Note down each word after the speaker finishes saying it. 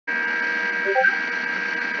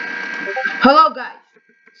Hello guys,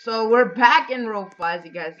 so we're back in ROFA as you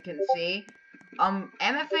guys can see.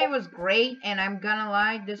 MFA was great, and I'm gonna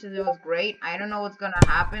lie, it was great. I don't know what's gonna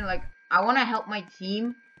happen. Like, I wanna help my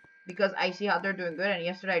team because I see how they're doing good, and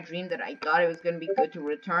yesterday I dreamed that I thought it was gonna be good to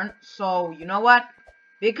return. So you know what?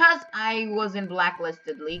 Because I was in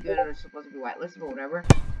blacklisted league, and it was supposed to be whitelisted, but whatever.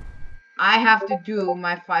 I have to do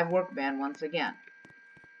my 5 work ban once again.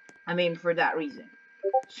 I mean, for that reason.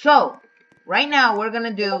 So right now, we're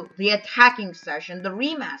gonna do the attacking session, the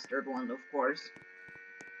remastered one, of course.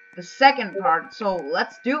 The second part, so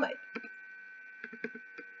let's do it.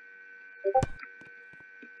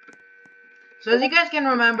 So as you guys can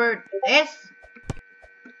remember,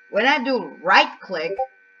 when I do right-click,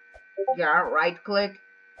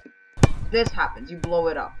 this happens, you blow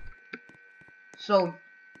it up. So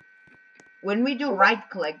when we do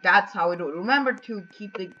right-click, that's how we do it. Remember to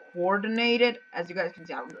keep it coordinated, as you guys can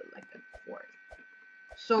see, I really like that before.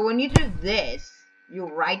 So when you do this, you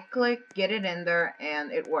right-click, get it in there,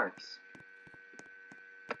 and it works.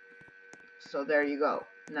 So there you go.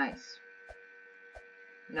 Nice.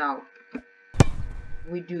 Now,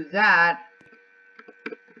 we do that,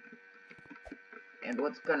 and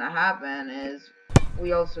what's gonna happen is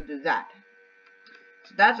we also do that.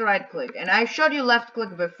 So that's right-click. And I showed you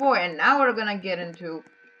left-click before, and now we're gonna get into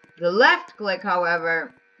the left-click,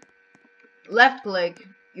 however. Left-click,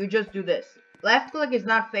 you just do this. Left-click is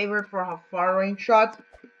not favored for far-range shots.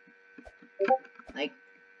 Like,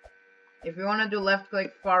 if you want to do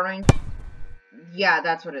left-click far-range, yeah,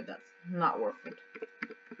 that's what it does. Not worth it.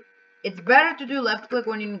 It's better to do left-click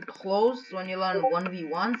when you're close, when you learn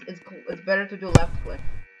 1v1s. It's better to do left-click.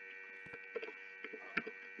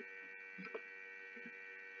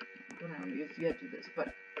 I don't know if you have to do this,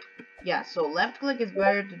 but yeah, so left-click is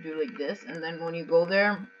better to do like this, and then when you go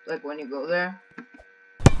there,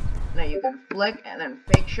 now you can flick, and then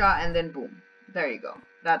fake shot, and then boom. There you go.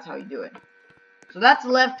 That's how you do it. So that's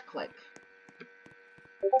left-click.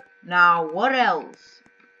 Now, what else?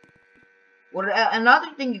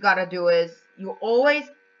 Another thing you gotta do is, you always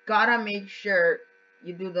gotta make sure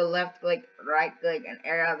you do the left-click, right-click, and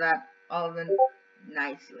area that all of them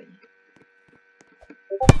nicely.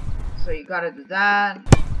 So you gotta do that.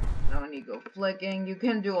 Now when you go flicking, you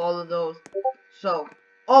can do all of those. So,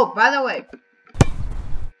 oh, by the way,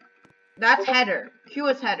 that's header. Q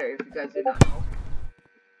is header, if you guys did not know.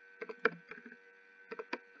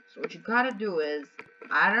 So what you gotta do is,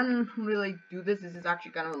 I don't really do this. This is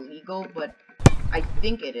actually kind of illegal, but I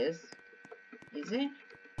think it is. Is it?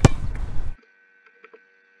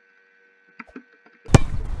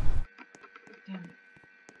 Damn it.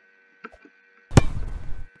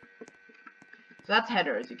 So that's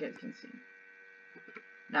header, as you guys can see.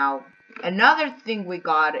 Now, another thing we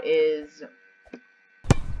got is,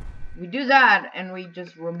 we do that, and we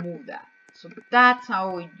just remove that. So that's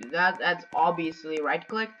how we do that. That's obviously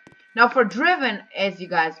right-click. Now for driven, as you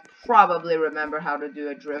guys probably remember how to do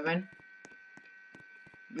a driven,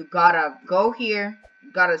 you gotta go here.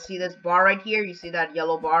 You gotta see this bar right here. You see that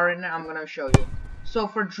yellow bar in it? I'm gonna show you. So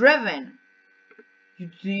for driven, do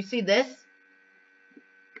you see this?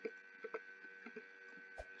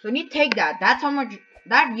 So when you take that, that's how much,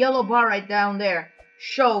 that yellow bar right down there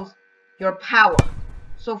shows your power.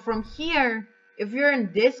 So from here, if you're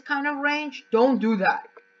in this kind of range, don't do that.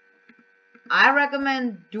 I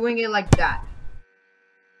recommend doing it like that.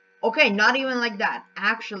 Okay, not even like that.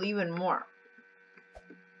 Actually, even more.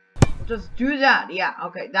 Just do that. Yeah,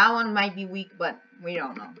 okay. That one might be weak, but we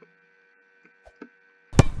don't know.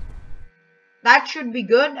 That should be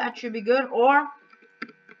good. That should be good. Or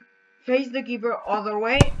face the keeper other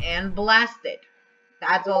way and blast it.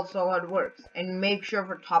 That's also how it works. And make sure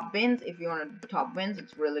for top bins, if you want to do top bins,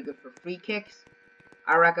 it's really good for free kicks.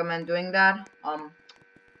 I recommend doing that.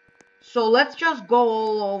 So let's just go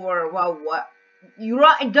all over, well,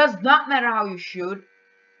 it does not matter how you shoot.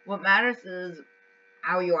 What matters is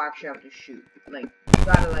how you actually have to shoot. Like, you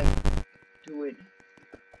gotta, like, do it.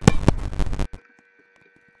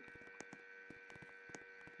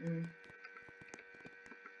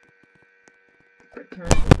 Return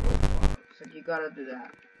to profile. So you gotta do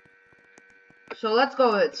that. So let's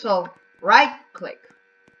go with it. So, right-click.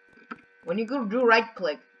 When you go do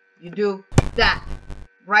right-click, you do that.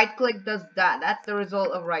 Right-click does that. That's the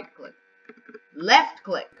result of right-click.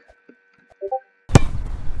 Left-click,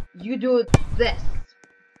 you do this.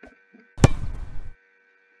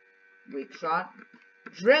 Weak shot.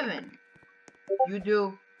 Driven, you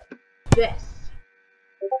do this.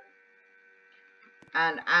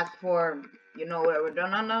 And as for, you know what we're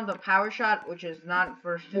done on the power shot, which is not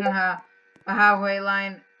for a halfway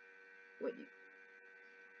line. Wait.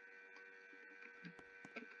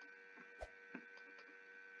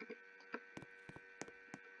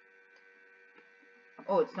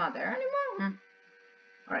 Oh, it's not there anymore?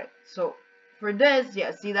 Alright, so for this,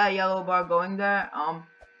 yeah, see that yellow bar going there?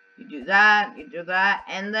 You do that,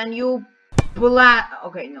 and then you blast.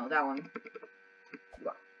 Okay, no, that one.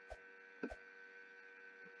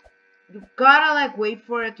 You gotta like wait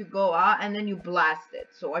for it to go out, and then you blast it.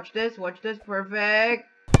 So watch this, perfect.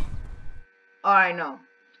 Alright, no.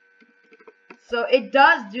 So it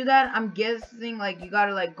does do that. I'm guessing like you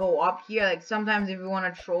gotta like go up here. Like sometimes if you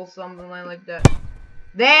want to troll something like that.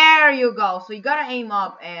 There you go. So you gotta aim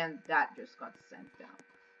up, and that just got sent down.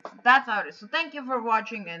 So that's how it is. So thank you for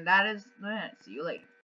watching, and that is. See you later.